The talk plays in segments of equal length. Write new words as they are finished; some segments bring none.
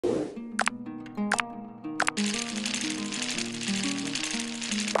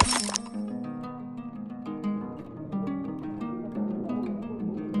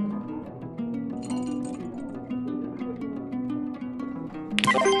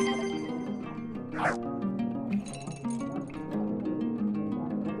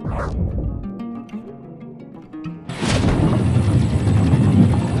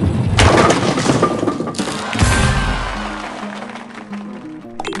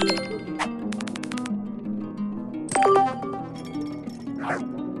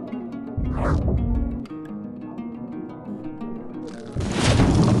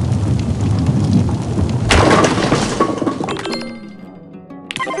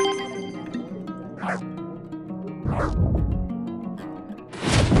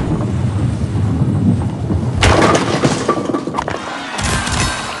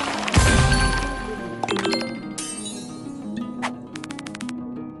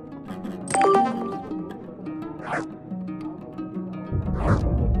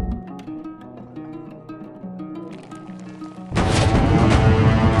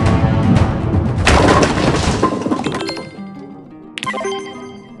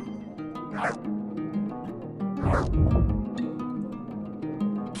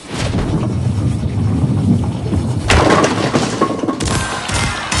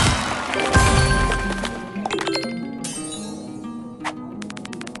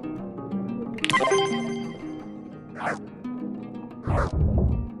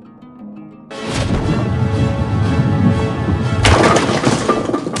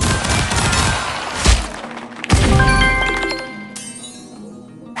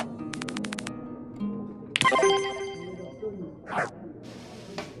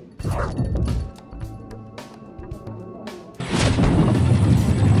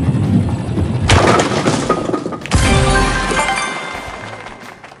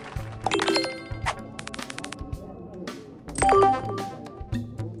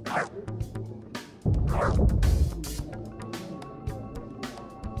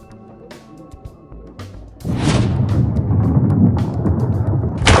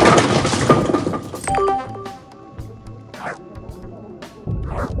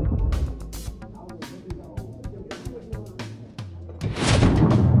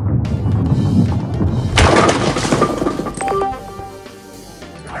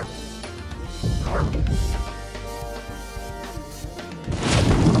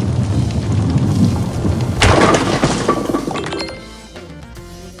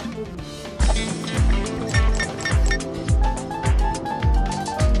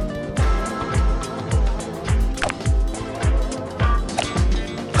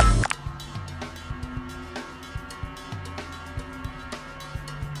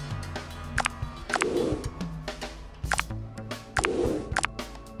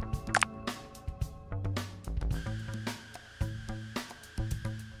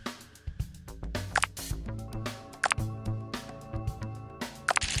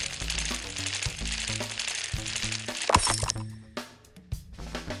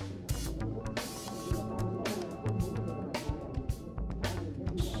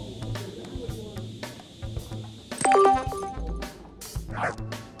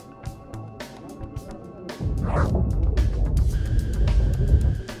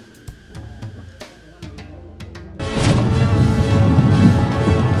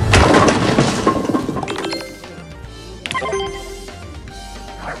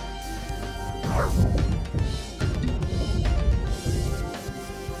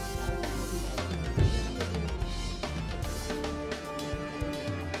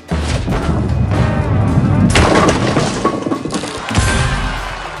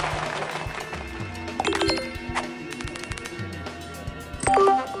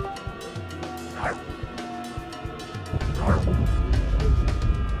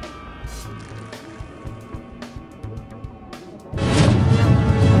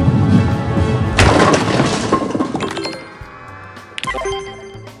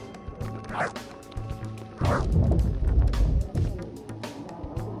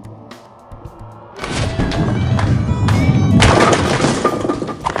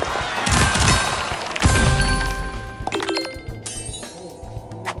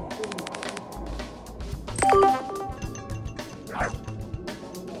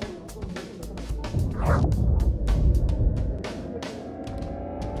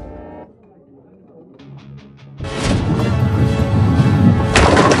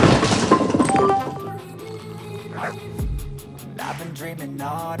dreaming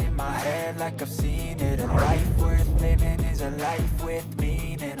on in my head like I've seen it. A life worth living is a life with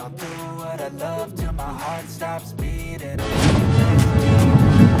meaning. I'll do what I love till my heart stops beating.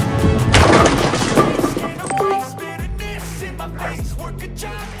 Can't erase bitterness in my face. Work a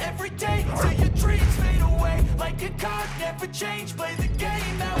job every day till your dreams fade away. Like a card, never change. Play the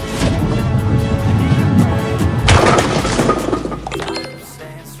game that was. Time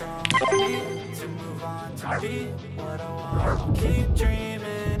stands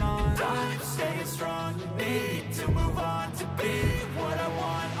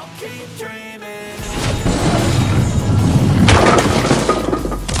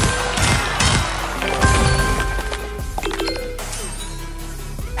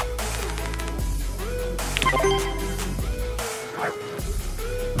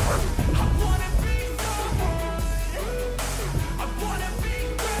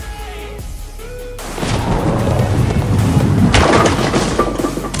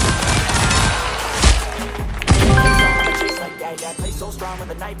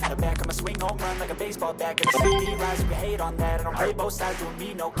home run like a baseball bat. Gonna see me rise, you can hate on that. I don't play both sides, doing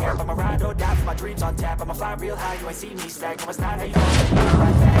me no care. I'ma ride or die for my dreams on tap. I'ma fly real high, you ain't see me slack. No, it's not how you know that you're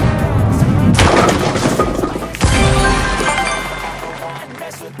right back.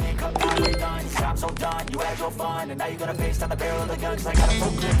 Mess with me, come down with guns. I'm so done, you had your fun, and now you're gonna face down the barrel of the gun. Cause I got a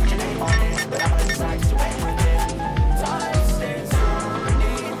full clip with your name on it, but I'm gonna decide 'cause you ain't with it. Time stands strong, I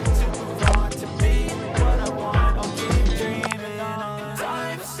need to move on to be what I want. I'll keep dreaming on.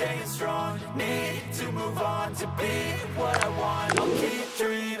 Time staying strong, need to move on to be what I want. I'll keep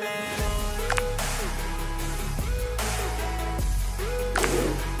dreaming on.